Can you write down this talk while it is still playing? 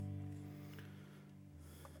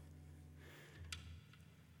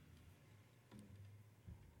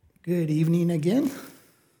Good evening again.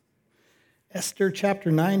 Esther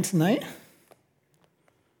chapter 9 tonight.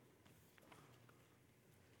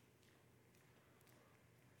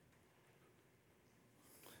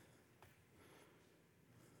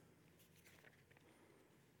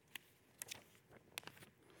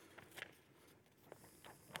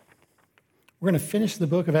 We're going to finish the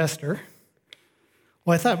book of Esther.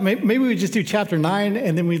 Well, I thought maybe we would just do chapter 9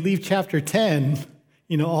 and then we leave chapter 10,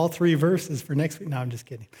 all three verses for next week. No, I'm just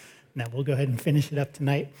kidding. No, we'll go ahead and finish it up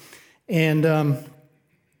tonight. And we're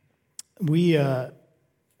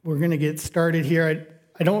going to get started here.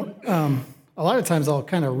 I don't, a lot of times I'll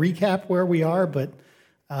kind of recap where we are, but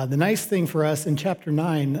the nice thing for us in chapter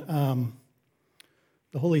 9,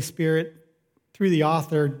 the Holy Spirit, through the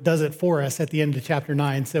author, does it for us at the end of chapter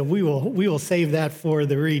 9. So we will save that for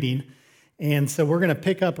the reading. And so we're going to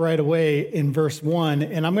pick up right away in verse 1.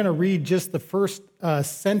 And I'm going to read just the first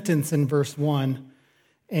sentence in verse 1.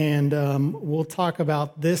 And we'll talk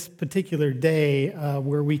about this particular day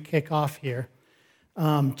where we kick off here.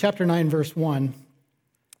 Chapter 9, verse 1.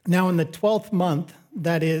 Now in the 12th month,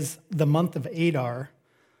 that is the month of Adar,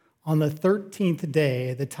 on the 13th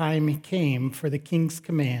day, the time came for the king's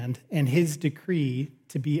command and his decree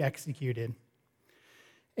to be executed.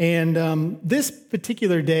 And this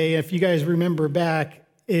particular day, if you guys remember back,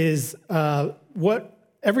 is what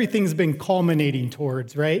everything's been culminating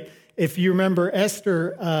towards, right? If you remember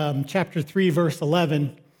Esther chapter 3, verse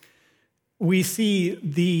 11, we see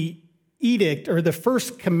the edict or the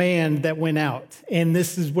first command that went out. And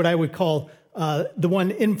this is what I would call the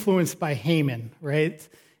one influenced by Haman, right?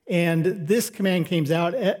 And this command came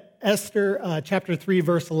out, Esther chapter 3,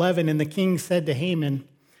 verse 11, and the king said to Haman,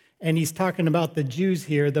 and he's talking about the Jews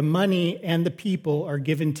here, the money and the people are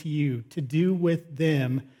given to you to do with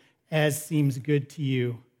them as seems good to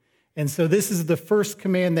you. And so this is the first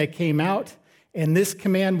command that came out, and this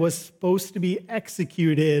command was supposed to be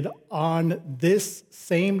executed on this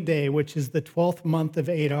same day, which is the 12th month of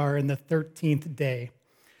Adar and the 13th day.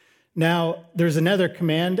 Now, there's another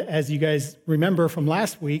command, as you guys remember from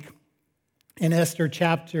last week, in Esther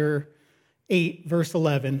chapter 8, verse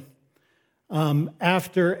 11.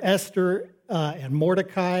 After Esther and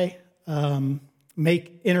Mordecai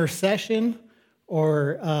make intercession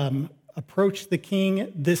or approach the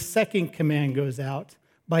king, this second command goes out.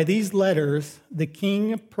 By these letters, the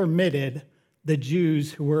king permitted the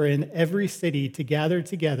Jews who were in every city to gather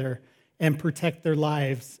together and protect their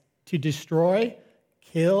lives, to destroy,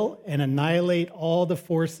 kill, and annihilate all the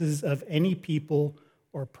forces of any people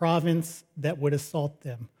or province that would assault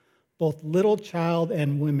them, both little child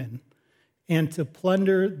and women, and to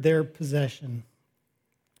plunder their possession.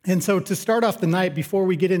 And so to start off the night, before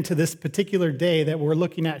we get into this particular day that we're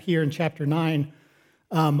looking at here in chapter 9,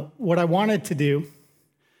 what I wanted to do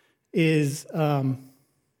is kind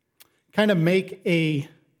of make a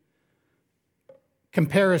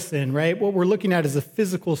comparison, right? What we're looking at is a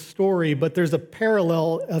physical story, but there's a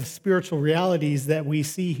parallel of spiritual realities that we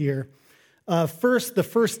see here. First, the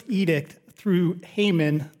first edict through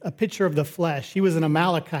Haman, a picture of the flesh. He was an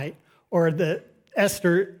Amalekite, or the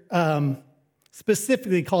Esther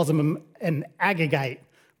specifically calls him an Agagite,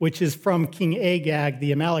 which is from King Agag,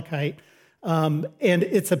 the Amalekite. And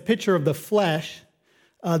it's a picture of the flesh.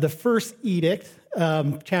 The first edict,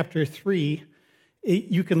 chapter 3,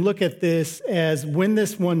 you can look at this as when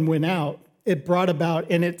this one went out, it brought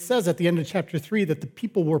about, and it says at the end of chapter 3 that the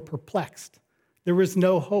people were perplexed. There was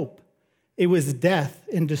no hope. It was death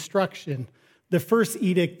and destruction. The first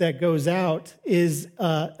edict that goes out is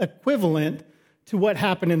equivalent to what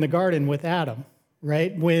happened in the garden with Adam,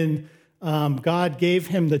 right? When God gave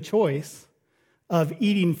him the choice of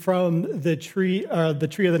eating from the tree of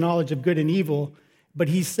the knowledge of good and evil, but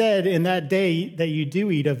he said, in that day that you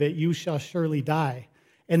do eat of it, you shall surely die.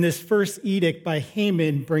 And this first edict by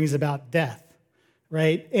Haman brings about death,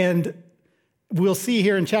 right? And we'll see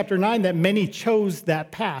here in chapter 9 that many chose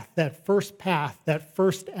that path, that first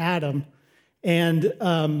Adam,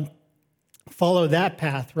 and follow that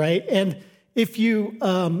path, right? And if you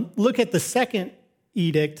look at the second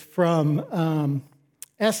edict from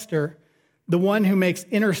Esther, the one who makes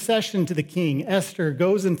intercession to the king, Esther,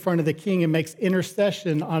 goes in front of the king and makes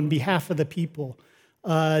intercession on behalf of the people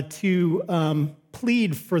to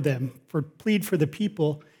plead for them, plead for the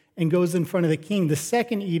people, and goes in front of the king. The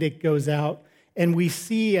second edict goes out, and we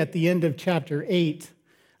see at the end of chapter 8,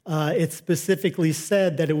 it specifically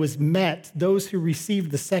said that it was met, those who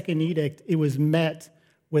received the second edict, it was met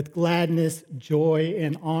with gladness, joy,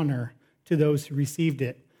 and honor to those who received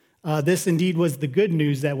it. This indeed was the good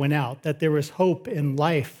news that went out, that there was hope in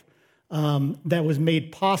life that was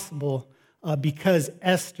made possible because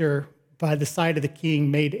Esther by the side of the king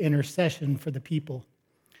made intercession for the people.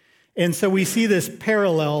 And so we see this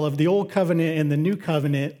parallel of the Old Covenant and the New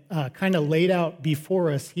Covenant kind of laid out before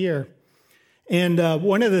us here. And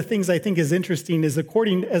one of the things I think is interesting is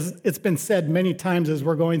as it's been said many times as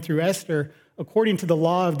we're going through Esther, according to the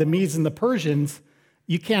law of the Medes and the Persians,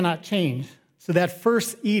 you cannot change. So that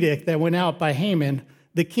first edict that went out by Haman,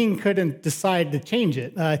 the king couldn't decide to change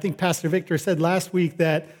it. I think Pastor Victor said last week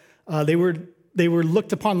that they were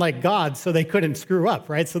looked upon like gods, so they couldn't screw up,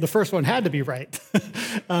 right? So the first one had to be right.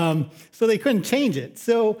 So they couldn't change it.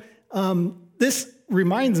 So this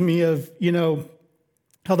reminds me of,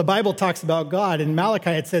 how the Bible talks about God. In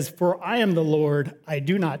Malachi, it says, "For I am the Lord, I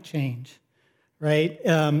do not change," right?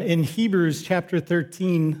 In Hebrews chapter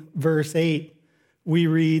 13, verse 8, we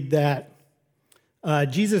read that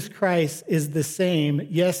Jesus Christ is the same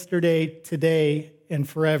yesterday, today, and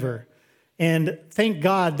forever. And thank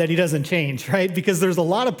God that he doesn't change, right? Because there's a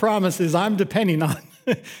lot of promises I'm depending on,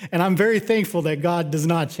 and I'm very thankful that God does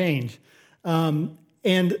not change.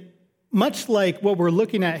 And much like what we're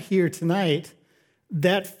looking at here tonight,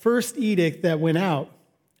 that first edict that went out,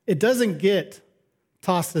 it doesn't get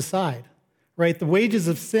tossed aside, right? The wages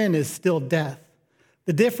of sin is still death.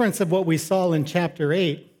 The difference of what we saw in chapter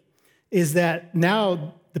 8 is that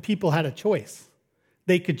now the people had a choice.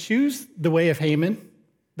 They could choose the way of Haman.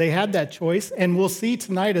 They had that choice, and we'll see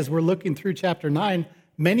tonight as we're looking through chapter 9,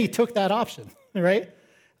 many took that option, right?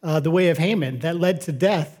 The way of Haman, that led to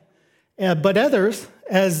death. But others,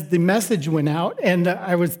 as the message went out, and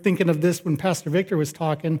I was thinking of this when Pastor Victor was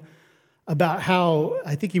talking about how,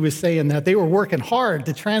 I think he was saying that they were working hard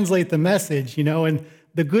to translate the message, and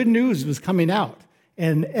the good news was coming out.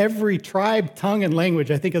 And every tribe, tongue, and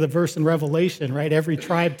language, I think of the verse in Revelation, right? Every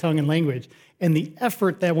tribe, tongue, and language. And the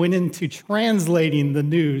effort that went into translating the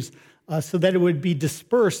news so that it would be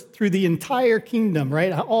dispersed through the entire kingdom,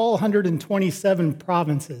 right? All 127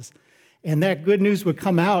 provinces. And that good news would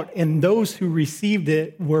come out, and those who received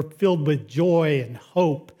it were filled with joy and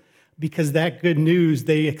hope because that good news,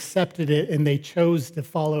 they accepted it and they chose to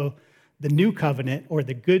follow the new covenant or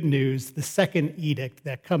the good news, the second edict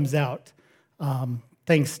that comes out,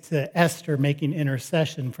 thanks to Esther making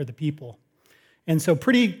intercession for the people. And so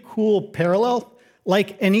pretty cool parallel.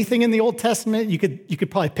 Like anything in the Old Testament, you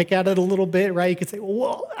could probably pick at it a little bit, right? You could say,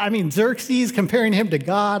 well, Xerxes, comparing him to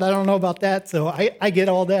God, I don't know about that, so I get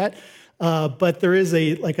all that. But there is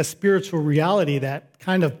a spiritual reality that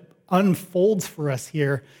kind of unfolds for us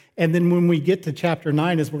here. And then when we get to chapter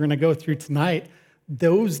 9, as we're going to go through tonight,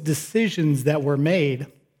 those decisions that were made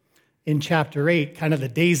in chapter 8, kind of the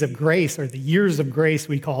days of grace or the years of grace,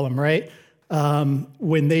 we call them, right?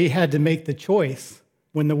 When they had to make the choice,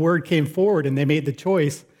 when the word came forward and they made the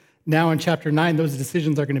choice, now in chapter 9, those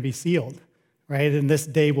decisions are going to be sealed, right? And this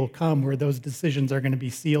day will come where those decisions are going to be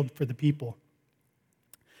sealed for the people.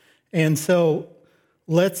 And so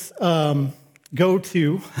let's go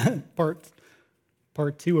to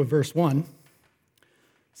part 2 of verse 1.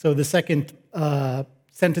 So the second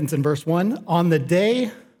sentence in verse 1, on the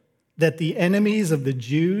day that the enemies of the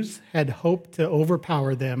Jews had hoped to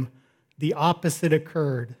overpower them, the opposite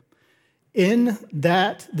occurred. In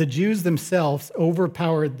that the Jews themselves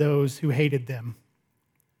overpowered those who hated them.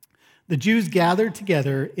 The Jews gathered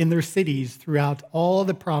together in their cities throughout all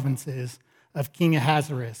the provinces of King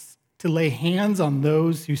Ahasuerus to lay hands on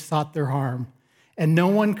those who sought their harm, and no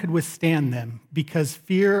one could withstand them, because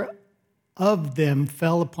fear of them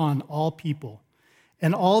fell upon all people.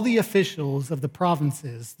 And all the officials of the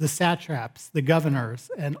provinces, the satraps, the governors,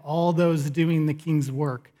 and all those doing the king's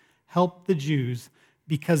work helped the Jews,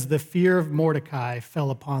 because the fear of Mordecai fell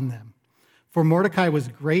upon them. For Mordecai was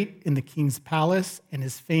great in the king's palace, and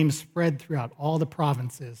his fame spread throughout all the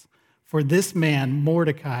provinces. For this man,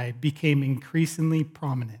 Mordecai, became increasingly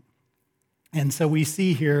prominent. And so we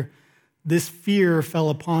see here, this fear fell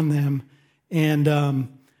upon them. And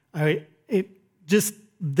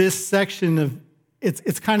this section of,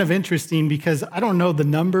 it's kind of interesting because I don't know the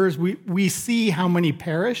numbers. We see how many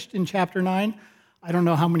perished in chapter 9. I don't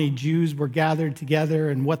know how many Jews were gathered together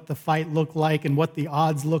and what the fight looked like and what the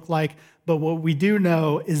odds looked like. But what we do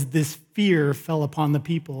know is this fear fell upon the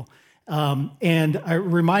people. And it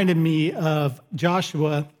reminded me of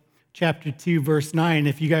Joshua chapter 2, verse 9.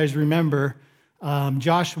 If you guys remember,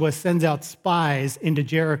 Joshua sends out spies into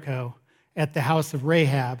Jericho at the house of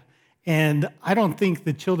Rahab. And I don't think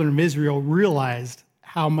the children of Israel realized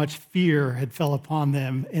how much fear had fell upon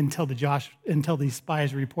them until these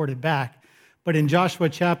spies reported back. But in Joshua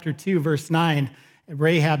chapter 2, verse 9,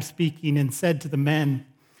 Rahab speaking and said to the men,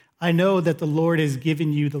 I know that the Lord has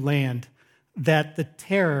given you the land, that the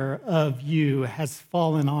terror of you has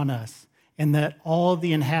fallen on us, and that all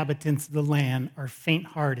the inhabitants of the land are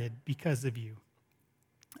faint-hearted because of you.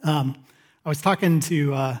 I was talking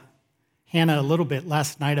to Hannah a little bit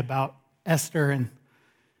last night about Esther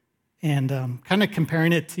and kind of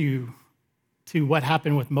comparing it to what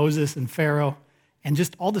happened with Moses and Pharaoh and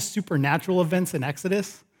just all the supernatural events in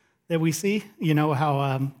Exodus that we see. You know,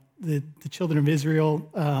 how the children of Israel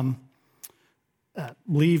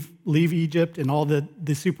leave Egypt and all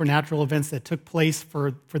the supernatural events that took place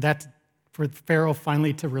for Pharaoh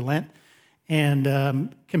finally to relent.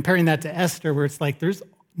 And comparing that to Esther, where it's like there's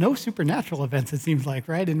no supernatural events, it seems like,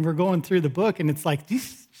 right? And we're going through the book, and it's like,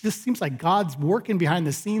 this just seems like God's working behind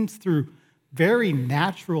the scenes through very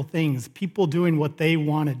natural things, people doing what they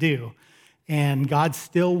want to do. And God's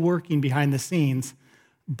still working behind the scenes.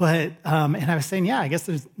 But, and I was saying, I guess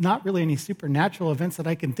there's not really any supernatural events that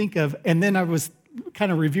I can think of. And then I was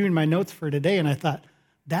kind of reviewing my notes for today, and I thought,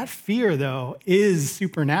 that fear, though, is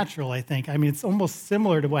supernatural, I think. I mean, it's almost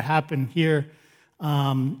similar to what happened here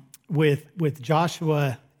with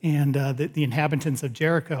Joshua and the inhabitants of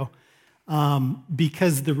Jericho,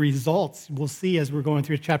 because the results we'll see as we're going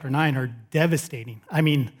through chapter 9 are devastating. I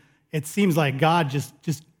mean, it seems like God just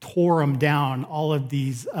tore them down, all of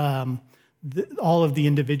these, all of the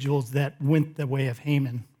individuals that went the way of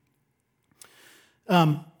Haman.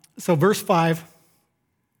 So verse 5,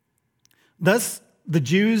 thus the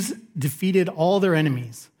Jews defeated all their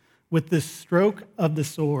enemies with the stroke of the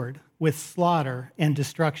sword, with slaughter and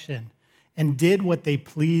destruction, and did what they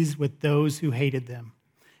pleased with those who hated them.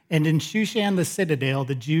 And in Shushan the citadel,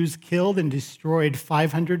 the Jews killed and destroyed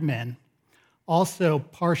 500 men. Also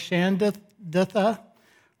Parshandatha,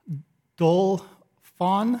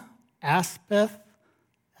 Dolphon, Aspatha,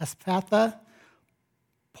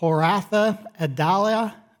 Poratha,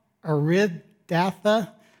 Adalia,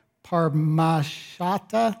 Aridatha,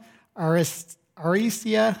 Parmashata,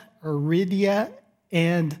 Arisia, Aridia,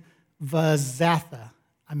 and Vazatha.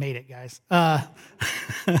 I made it, guys. I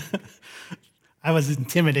was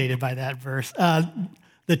intimidated by that verse.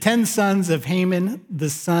 The 10 sons of Haman,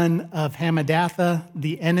 the son of Hammedatha,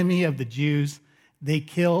 the enemy of the Jews, they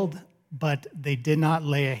killed, but they did not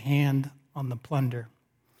lay a hand on the plunder.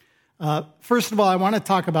 First of all, I want to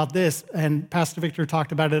talk about this, and Pastor Victor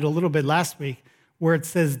talked about it a little bit last week, where it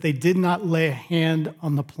says they did not lay a hand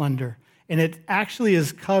on the plunder. And it actually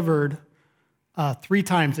is covered 3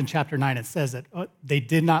 times in chapter 9. It says it. They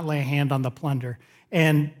did not lay a hand on the plunder.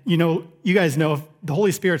 And, you guys know, if the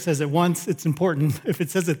Holy Spirit says it once, it's important. If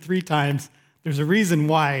it says it 3 times, there's a reason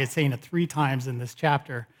why it's saying it 3 times in this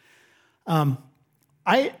chapter.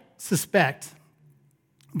 I suspect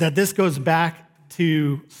that this goes back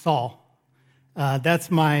to Saul.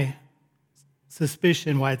 That's my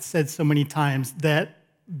suspicion why it's said so many times, that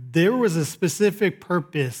there was a specific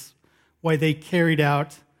purpose why they carried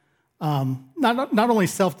out not only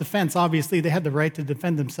self-defense, obviously they had the right to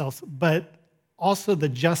defend themselves, but also the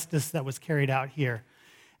justice that was carried out here.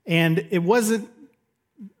 And it wasn't,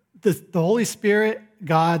 the Holy Spirit,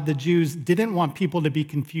 God, the Jews, didn't want people to be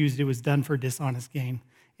confused. It was done for dishonest gain.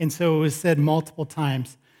 And so it was said multiple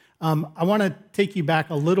times. I want to take you back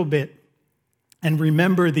a little bit and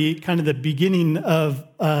remember the beginning of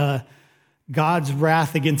God's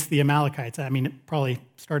wrath against the Amalekites. I mean, it probably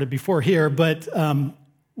started before here, but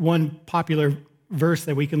one popular verse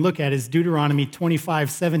that we can look at is Deuteronomy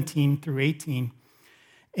 25:17 through 18.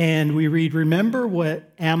 And we read, "Remember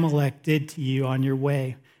what Amalek did to you on your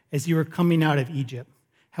way as you were coming out of Egypt,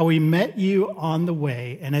 how he met you on the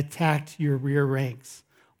way and attacked your rear ranks,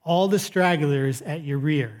 all the stragglers at your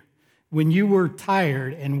rear, when you were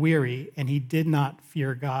tired and weary, and he did not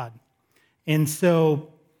fear God." And so,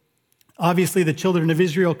 obviously, the children of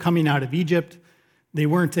Israel coming out of Egypt, they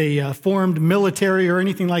weren't a formed military or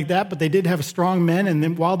anything like that, but they did have strong men. And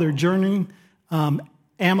then while they're journeying,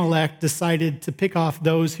 Amalek decided to pick off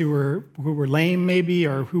those who were lame, maybe,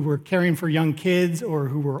 or who were caring for young kids, or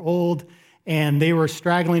who were old, and they were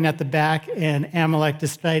straggling at the back. And Amalek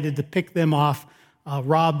decided to pick them off,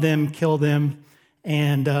 rob them, kill them.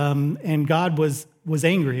 And God was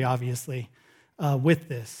angry, obviously, with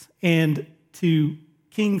this. And to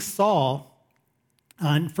King Saul,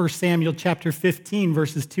 in 1 Samuel chapter 15,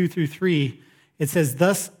 verses 2 through 3, it says,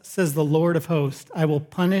 "Thus says the Lord of hosts, I will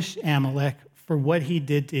punish Amalek for what he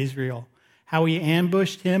did to Israel, how he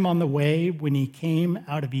ambushed him on the way when he came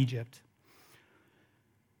out of Egypt."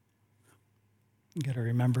 You got to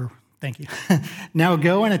remember. Thank you. "Now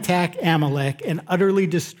go and attack Amalek and utterly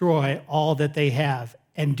destroy all that they have,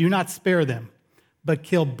 and do not spare them, but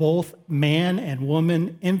kill both man and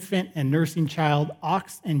woman, infant and nursing child,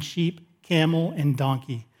 ox and sheep, camel and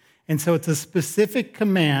donkey." And so it's a specific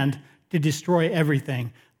command to destroy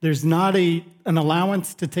everything. There's not an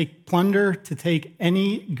allowance to take plunder, to take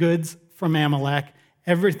any goods from Amalek.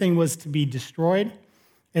 Everything was to be destroyed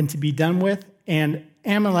and to be done with. And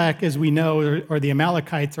Amalek, as we know, or the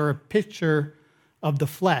Amalekites, are a picture of the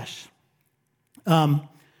flesh.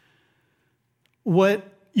 What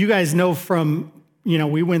you guys know from,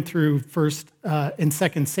 we went through 1st and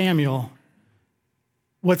 2nd Samuel,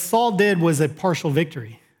 what Saul did was a partial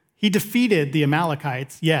victory. He defeated the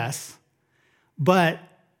Amalekites, yes, but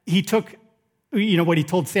he took, what he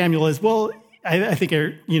told Samuel is, well, I think,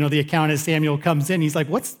 the account is Samuel comes in, he's like,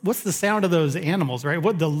 what's the sound of those animals, right?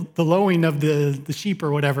 What the lowing of the sheep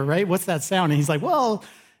or whatever, right? What's that sound? And he's like, well,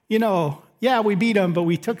 yeah, we beat them, but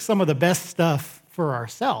we took some of the best stuff for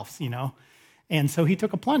ourselves, And so he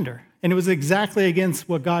took a plunder, and it was exactly against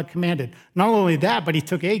what God commanded. Not only that, but he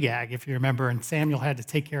took Agag, if you remember, and Samuel had to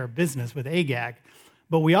take care of business with Agag.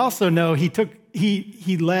 But we also know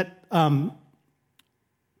he let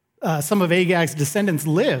some of Agag's descendants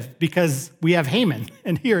live because we have Haman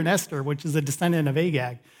and here in Esther, which is a descendant of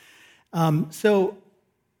Agag. So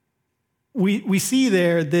we see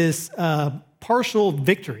there this partial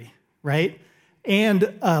victory, right?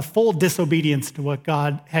 And full disobedience to what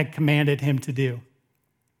God had commanded him to do.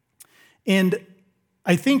 And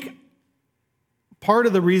I think part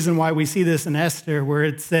of the reason why we see this in Esther, where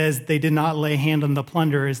it says they did not lay hand on the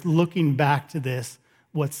plunder, is looking back to this,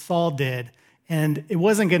 what Saul did. And it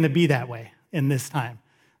wasn't going to be that way in this time.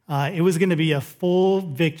 It was going to be a full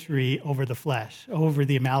victory over the flesh, over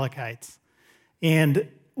the Amalekites. And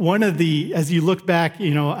as you look back,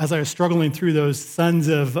 as I was struggling through those sons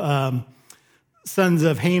of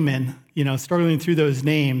Haman, struggling through those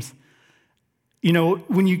names,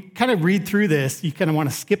 when you kind of read through this, you kind of want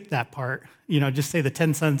to skip that part, just say the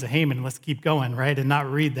 10 sons of Haman, let's keep going, right? And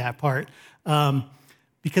not read that part.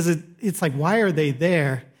 Because it's like, why are they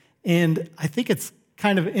there? And I think it's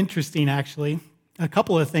kind of interesting, actually, a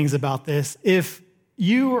couple of things about this. Has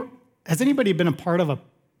anybody been a part of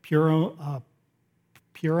a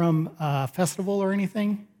Purim festival or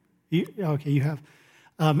anything? Okay, you have.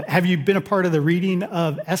 Have you been a part of the reading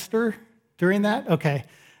of Esther during that? Okay.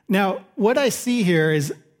 Now, what I see here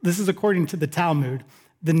is, this is according to the Talmud,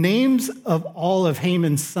 the names of all of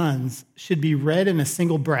Haman's sons should be read in a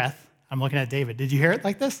single breath. I'm looking at David. Did you hear it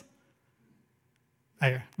like this?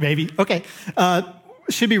 Maybe. Okay.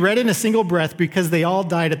 Should be read in a single breath because they all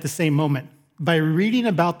died at the same moment. By reading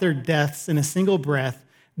about their deaths in a single breath,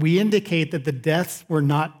 we indicate that the deaths were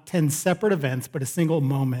not 10 separate events, but a single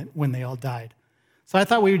moment when they all died. So I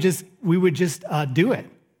thought we would just do it.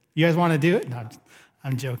 You guys want to do it? No,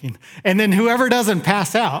 I'm joking. And then whoever doesn't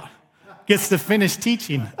pass out gets to finish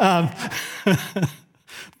teaching.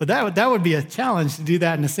 But that would be a challenge to do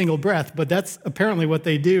that in a single breath. But that's apparently what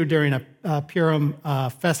they do during a Purim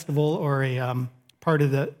festival or a part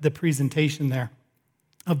of the presentation there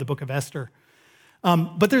of the book of Esther.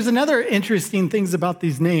 But there's another interesting things about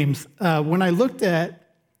these names. When I looked at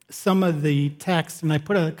some of the text, and I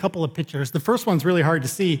put a couple of pictures. The first one's really hard to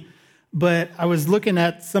see, but I was looking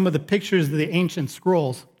at some of the pictures of the ancient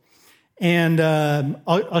scrolls. And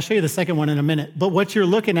I'll show you the second one in a minute. But what you're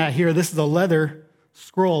looking at here, this is a leather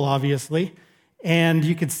scroll, obviously. And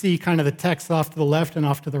you can see kind of the text off to the left and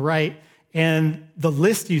off to the right. And the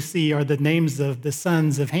list you see are the names of the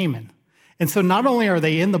sons of Haman. And so not only are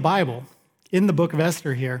they in the Bible, in the book of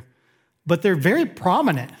Esther here, but they're very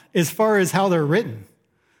prominent as far as how they're written.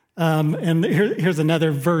 And here's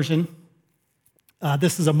another version.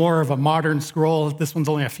 This is more of a modern scroll. This one's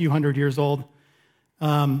only a few hundred years old.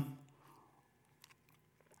 A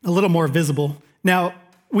little more visible. Now,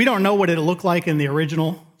 we don't know what it looked like in the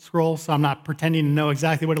original scroll, so I'm not pretending to know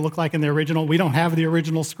exactly what it looked like in the original. We don't have the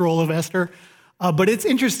original scroll of Esther. But it's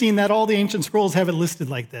interesting that all the ancient scrolls have it listed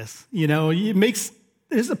like this.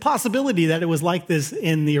 There's a possibility that it was like this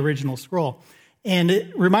in the original scroll. And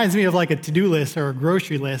it reminds me of like a to-do list or a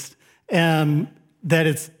grocery list, that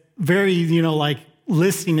it's very, like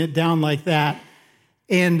listing it down like that.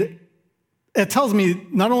 And it tells me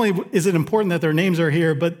not only is it important that their names are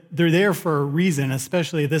here, but they're there for a reason,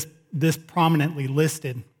 especially this prominently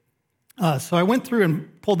listed. So I went through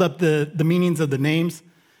and pulled up the meanings of the names.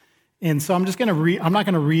 And so I'm just going to read. I'm not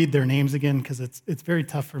going to read their names again because it's very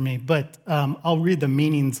tough for me, but I'll read the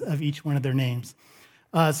meanings of each one of their names.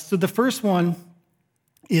 So the first one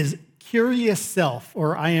is curious self,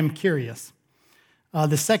 or I am curious.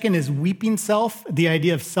 The second is weeping self, the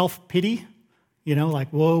idea of self-pity,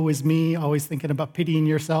 like woe is me, always thinking about pitying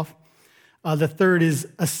yourself. The third is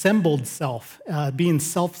assembled self, being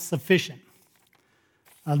self-sufficient.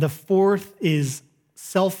 The fourth is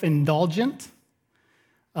self-indulgent.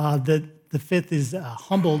 The The fifth is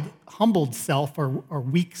humbled self or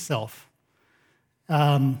weak self.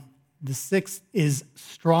 The sixth is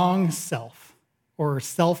strong self or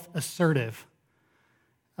self-assertive.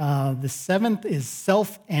 The seventh is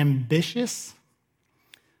self-ambitious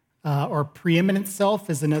or preeminent self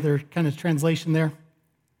is another kind of translation there.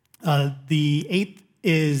 The eighth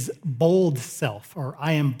is bold self or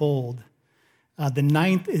I am bold. The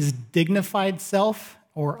ninth is dignified self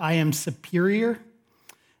or I am superior.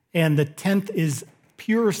 And the 10th is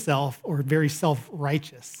pure self or very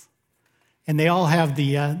self-righteous. And they all have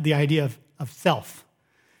the idea of self.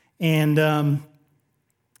 And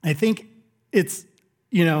I think it's,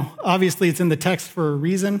 obviously it's in the text for a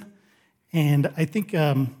reason. And I think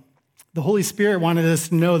the Holy Spirit wanted us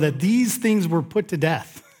to know that these things were put to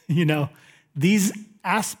death. These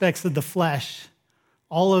aspects of the flesh,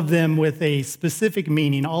 all of them with a specific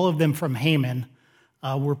meaning, all of them from Haman,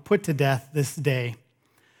 were put to death this day.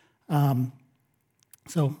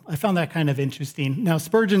 So I found that kind of interesting. Now,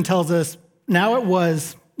 Spurgeon tells us,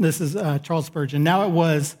 this is Charles Spurgeon, now it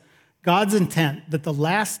was God's intent that the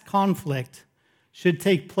last conflict should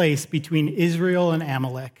take place between Israel and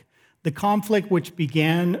Amalek. The conflict which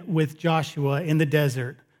began with Joshua in the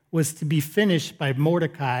desert was to be finished by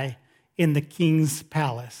Mordecai in the king's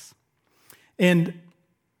palace. And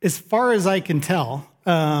as far as I can tell,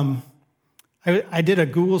 I did a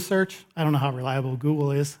Google search. I don't know how reliable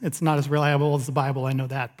Google is. It's not as reliable as the Bible, I know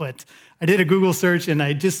that. But I did a Google search, and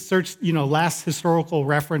I just searched, last historical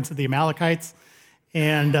reference of the Amalekites.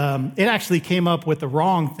 And it actually came up with the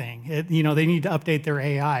wrong thing. They need to update their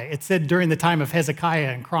AI. It said during the time of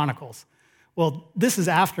Hezekiah in Chronicles. Well, this is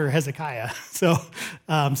after Hezekiah. So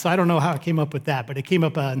I don't know how it came up with that, but it came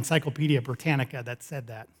up in Encyclopedia Britannica that said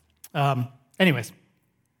that. Anyways,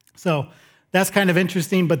 so that's kind of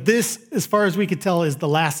interesting, but this, as far as we could tell, is the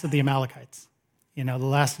last of the Amalekites. The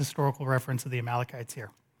last historical reference of the Amalekites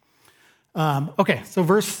here. Okay, so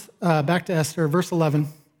back to Esther, verse 11.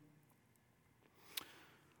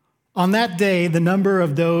 On that day, the number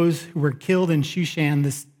of those who were killed in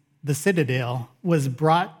Shushan, the citadel, was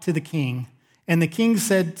brought to the king. And the king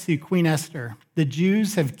said to Queen Esther, the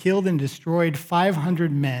Jews have killed and destroyed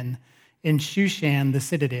 500 men in Shushan, the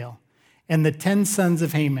citadel, and the 10 sons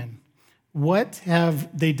of Haman. What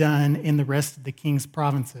have they done in the rest of the king's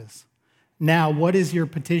provinces? Now, what is your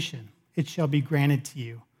petition? It shall be granted to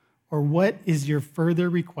you. Or what is your further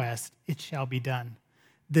request? It shall be done.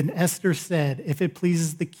 Then Esther said, if it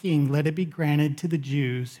pleases the king, let it be granted to the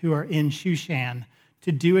Jews who are in Shushan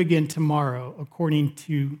to do again tomorrow according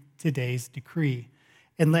to today's decree.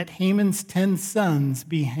 And let Haman's 10 sons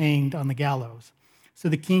be hanged on the gallows. So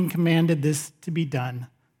the king commanded this to be done.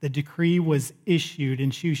 The decree was issued in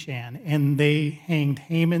Shushan, and they hanged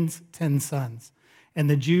Haman's 10 sons. And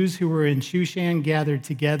the Jews who were in Shushan gathered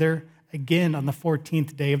together again on the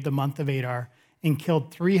 14th day of the month of Adar and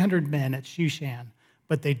killed 300 men at Shushan,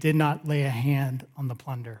 but they did not lay a hand on the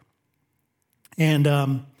plunder. And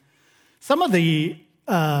some of the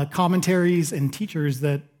commentaries and teachers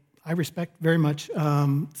that I respect very much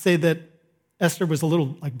say that Esther was a little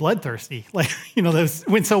bloodthirsty. This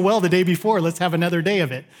went so well the day before, let's have another day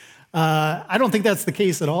of it. I don't think that's the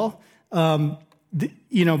case at all. Part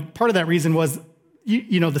of that reason was,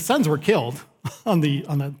 the sons were killed on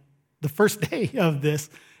the first day of this.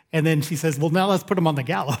 And then she says, well, now let's put them on the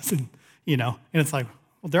gallows. And it's like,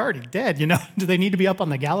 well, they're already dead. Do they need to be up on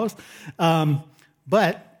the gallows?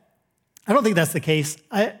 But I don't think that's the case.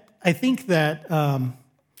 I think that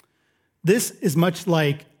this is much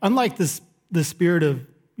unlike the spirit of,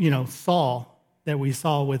 Saul that we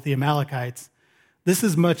saw with the Amalekites. This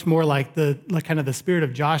is much more like kind of the spirit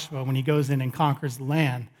of Joshua when he goes in and conquers the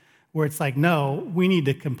land, where it's like, no, we need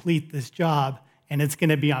to complete this job, and it's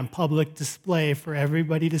going to be on public display for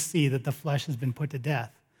everybody to see that the flesh has been put to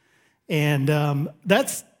death. And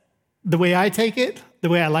that's the way I take it, the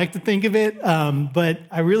way I like to think of it, but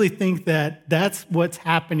I really think that that's what's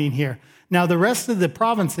happening here. Now, the rest of the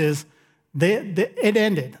provinces, it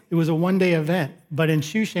ended. It was a one-day event, but in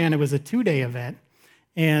Shushan, it was a two-day event,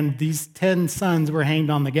 and these 10 sons were hanged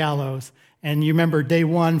on the gallows. And you remember day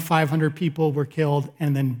 1, 500 people were killed,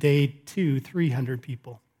 and then day 2, 300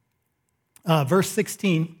 people. Verse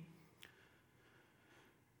 16,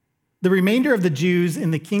 the remainder of the Jews in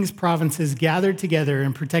the king's provinces gathered together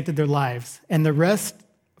and protected their lives, and the rest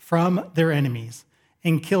from their enemies,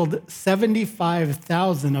 and killed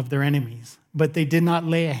 75,000 of their enemies, but they did not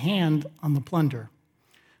lay a hand on the plunder.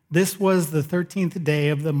 This was the 13th day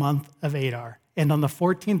of the month of Adar, and on the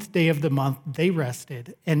 14th day of the month they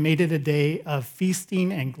rested and made it a day of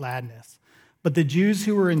feasting and gladness. But the Jews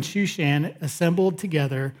who were in Shushan assembled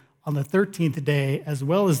together on the 13th day as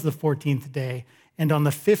well as the 14th day, and on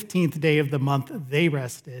the 15th day of the month they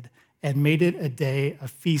rested and made it a day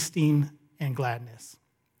of feasting and gladness.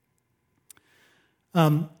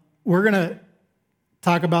 We're going to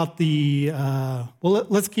talk about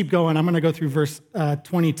let's keep going. I'm going to go through verse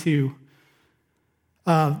 22.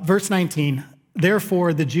 Verse 19,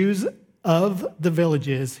 therefore the Jews of the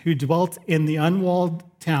villages who dwelt in the unwalled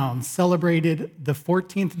towns celebrated the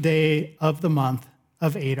 14th day of the month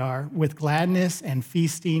of Adar with gladness and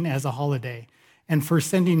feasting as a holiday, and for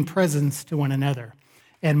sending presents to one another.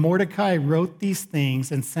 And Mordecai wrote these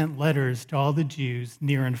things and sent letters to all the Jews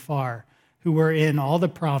near and far, who were in all the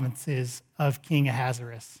provinces of King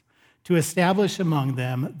Ahasuerus, to establish among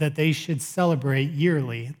them that they should celebrate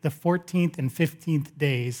yearly the 14th and 15th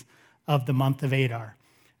days of the month of Adar,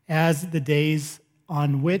 as the days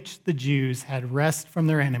on which the Jews had rest from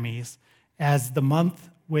their enemies, as the month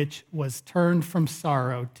which was turned from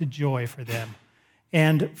sorrow to joy for them,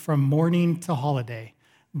 and from mourning to holiday,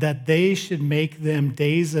 that they should make them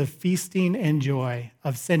days of feasting and joy,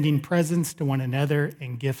 of sending presents to one another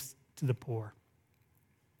and gifts to the poor.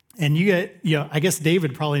 And I guess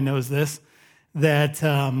David probably knows this, that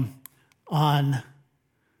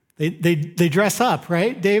they dress up,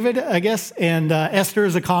 right, David, I guess? And Esther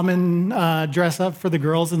is a common dress up for the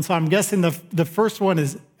girls. And so I'm guessing the first one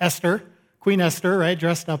is Esther, Queen Esther, right,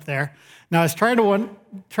 dressed up there. Now I was trying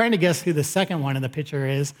to guess who the second one in the picture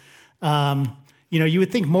is. You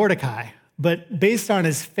would think Mordecai, but based on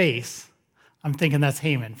his face, I'm thinking that's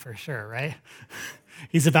Haman for sure, right?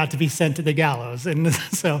 He's about to be sent to the gallows, and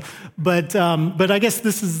so. But I guess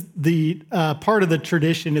this is the part of the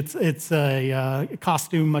tradition. It's a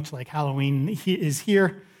costume, much like Halloween is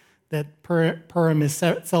here. That Purim is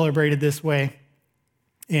celebrated this way,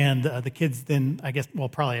 and the kids then, I guess,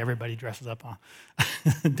 probably everybody dresses up.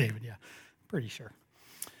 David, yeah, pretty sure.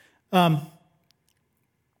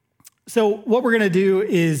 So what we're going to do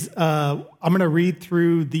is I'm going to read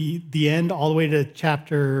through the end all the way to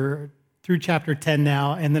chapter 10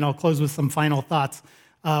 now, and then I'll close with some final thoughts.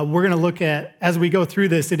 We're going to look at, as we go through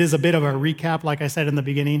this, it is a bit of a recap, like I said in the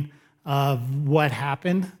beginning, of what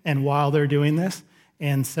happened and while they're doing this.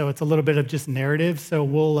 And so it's a little bit of just narrative. So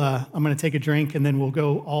I'm going to take a drink, and then we'll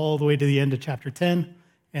go all the way to the end of chapter 10,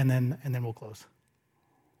 and then we'll close.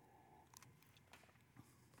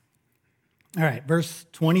 All right, verse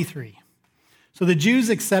 23. So the Jews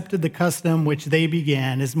accepted the custom which they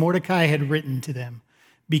began, as Mordecai had written to them,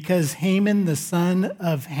 because Haman, the son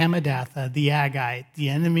of Hammedatha, the Agagite, the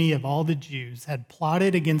enemy of all the Jews, had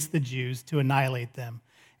plotted against the Jews to annihilate them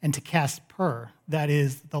and to cast pur, that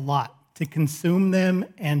is, the lot, to consume them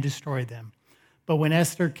and destroy them. But when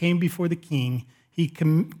Esther came before the king, he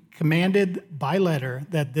commanded by letter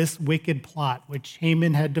that this wicked plot which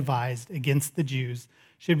Haman had devised against the Jews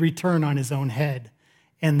should return on his own head,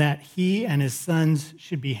 and that he and his sons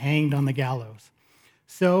should be hanged on the gallows.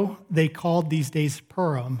 So they called these days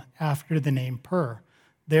Purim after the name Pur.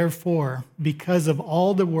 Therefore, because of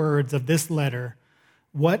all the words of this letter,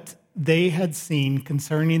 what they had seen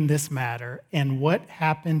concerning this matter and what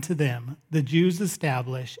happened to them, the Jews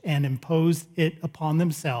established and imposed it upon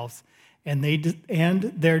themselves and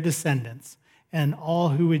their descendants and all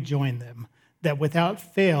who would join them, that without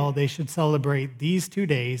fail they should celebrate these 2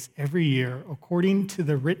 days every year according to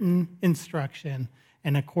the written instruction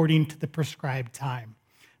and according to the prescribed time,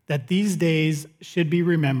 that these days should be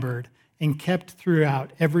remembered and kept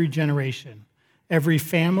throughout every generation, every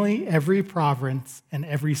family, every province, and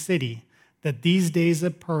every city, that these days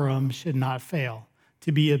of Purim should not fail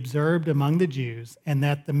to be observed among the Jews, and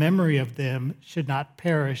that the memory of them should not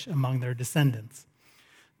perish among their descendants.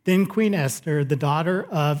 Then Queen Esther, the daughter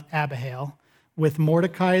of Abihail, with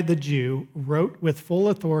Mordecai the Jew, wrote with full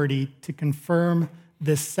authority to confirm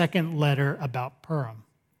this second letter about Purim.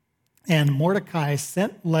 And Mordecai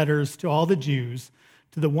sent letters to all the Jews,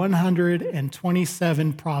 to the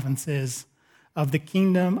 127 provinces of the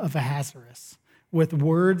kingdom of Ahasuerus, with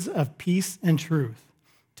words of peace and truth,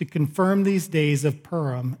 to confirm these days of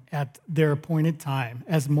Purim at their appointed time,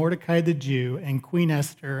 as Mordecai the Jew and Queen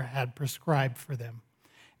Esther had prescribed for them,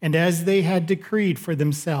 and as they had decreed for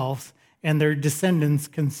themselves and their descendants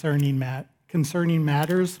concerning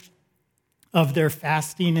matters of their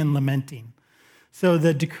fasting and lamenting. So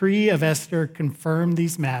the decree of Esther confirmed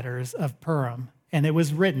these matters of Purim, and it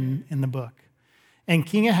was written in the book. And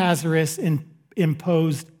King Ahasuerus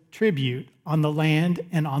imposed tribute on the land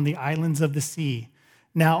and on the islands of the sea.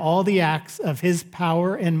 Now all the acts of his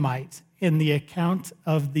power and might, in the account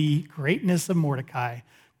of the greatness of Mordecai,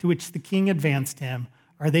 to which the king advanced him,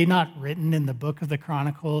 are they not written in the book of the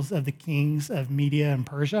Chronicles of the kings of Media and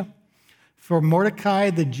Persia? For Mordecai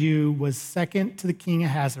the Jew was second to the king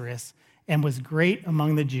Ahasuerus and was great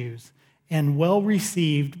among the Jews and well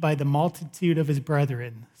received by the multitude of his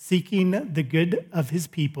brethren, seeking the good of his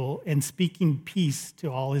people and speaking peace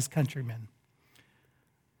to all his countrymen.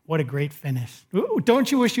 What a great finish.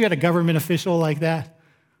 Don't you wish you had a government official like that?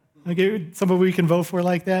 Okay, someone we can vote for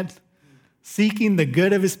like that? Seeking the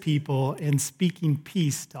good of his people and speaking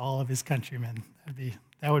peace to all of his countrymen.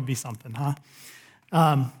 That would be something, huh?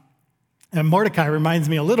 And Mordecai reminds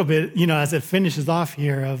me a little bit, as it finishes off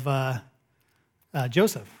here of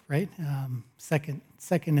Joseph, right? Second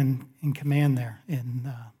in command there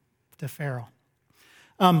to Pharaoh.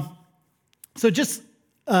 So just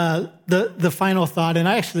the final thought, and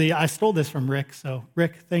I stole this from Rick, so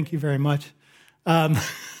Rick, thank you very much.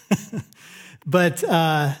 But,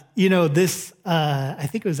 this, I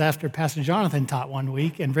think it was after Pastor Jonathan taught one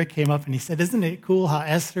week, and Rick came up and he said, isn't it cool how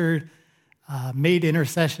Esther made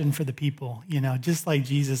intercession for the people, just like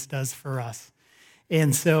Jesus does for us.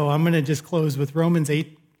 And so I'm going to just close with Romans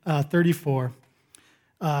 8:34.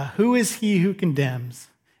 Who is he who condemns?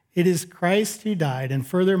 It is Christ who died, and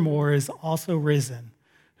furthermore is also risen,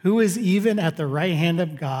 who is even at the right hand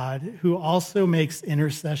of God, who also makes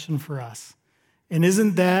intercession for us. And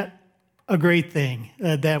isn't that a great thing,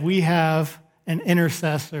 that we have an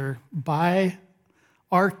intercessor by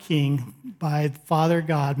our King, by Father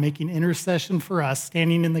God, making intercession for us,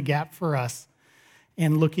 standing in the gap for us,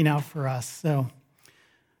 and looking out for us. So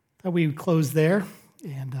that we would close there,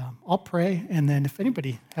 and I'll pray, and then if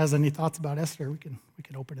anybody has any thoughts about Esther, we can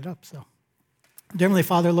open it up. So, dear Heavenly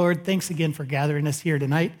Father, Lord, thanks again for gathering us here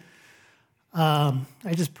tonight. I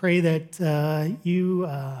just pray that you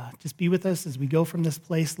just be with us as we go from this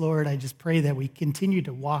place, Lord. I just pray that we continue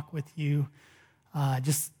to walk with you.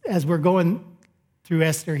 Just as we're going through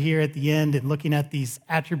Esther here at the end and looking at these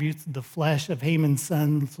attributes of the flesh of Haman's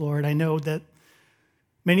sons, Lord, I know that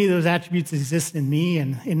many of those attributes exist in me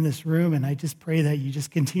and in this room, and I just pray that you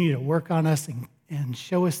just continue to work on us and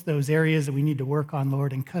show us those areas that we need to work on,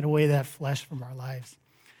 Lord, and cut away that flesh from our lives.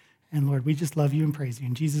 And Lord, we just love you and praise you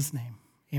in Jesus' name.